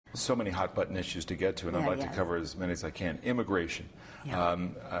So many hot-button issues to get to, and I'd like to cover as many as I can. Immigration. Yeah.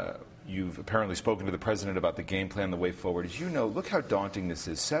 You've apparently spoken to the president about the game plan, the way forward. As you know, look how daunting this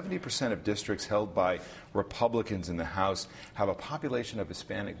is. 70% of districts held by Republicans in the House have a population of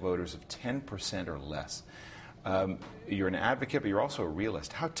Hispanic voters of 10% or less. You're an advocate, but you're also a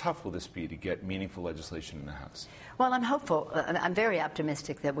realist. How tough will this be to get meaningful legislation in the House? Well, I'm hopeful. I'm very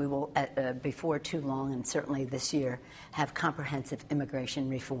optimistic that we will, before too long, and certainly this year, have comprehensive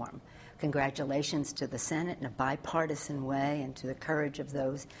immigration reform. Congratulations to the Senate in a bipartisan way, and to the courage of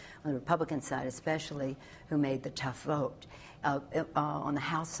those on the Republican side especially who made the tough vote. On the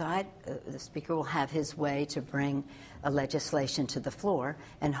House side, the Speaker will have his way to bring legislation to the floor,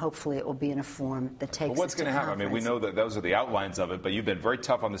 and hopefully it will be in a form that takes. But what's going to happen? I mean, we know that those are the outlines of it, but you've been very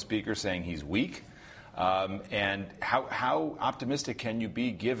tough on the Speaker, saying he's weak. And how optimistic can you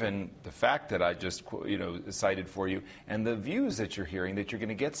be, given the fact that I just cited for you, and the views that you're hearing, that you're going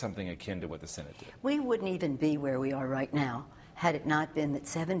to get something akin to what the Senate did? We wouldn't even be where we are right now had it not been that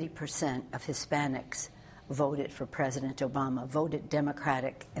 70% of Hispanics voted for President Obama, voted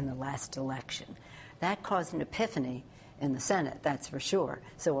Democratic in the last election. That caused an epiphany in the Senate, that's for sure.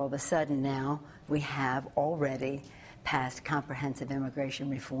 So all of a sudden now we have already passed comprehensive immigration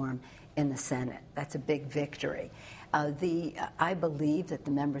reform in the Senate. That's a big victory. I believe that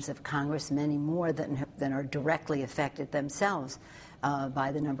the members of Congress, many more than are directly affected themselves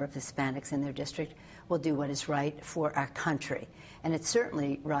by the number of Hispanics in their district, will do what is right for our country. And it's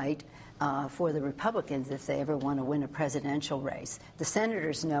certainly right for the Republicans if they ever want to win a presidential race. The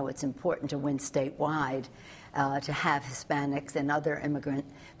senators know it's important to win statewide, to have Hispanics and other immigrant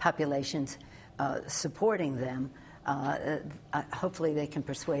populations supporting them. Hopefully they can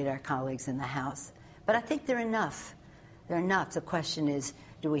persuade our colleagues in the House. But I think they're enough. They're enough. The question is,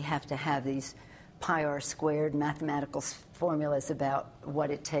 do we have to have these pi r squared mathematical formulas about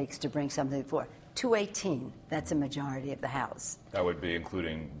what it takes to bring something forward? 218, that's a majority of the House. That would be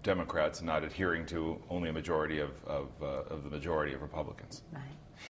including Democrats, not adhering to only a majority of the majority of Republicans. Right.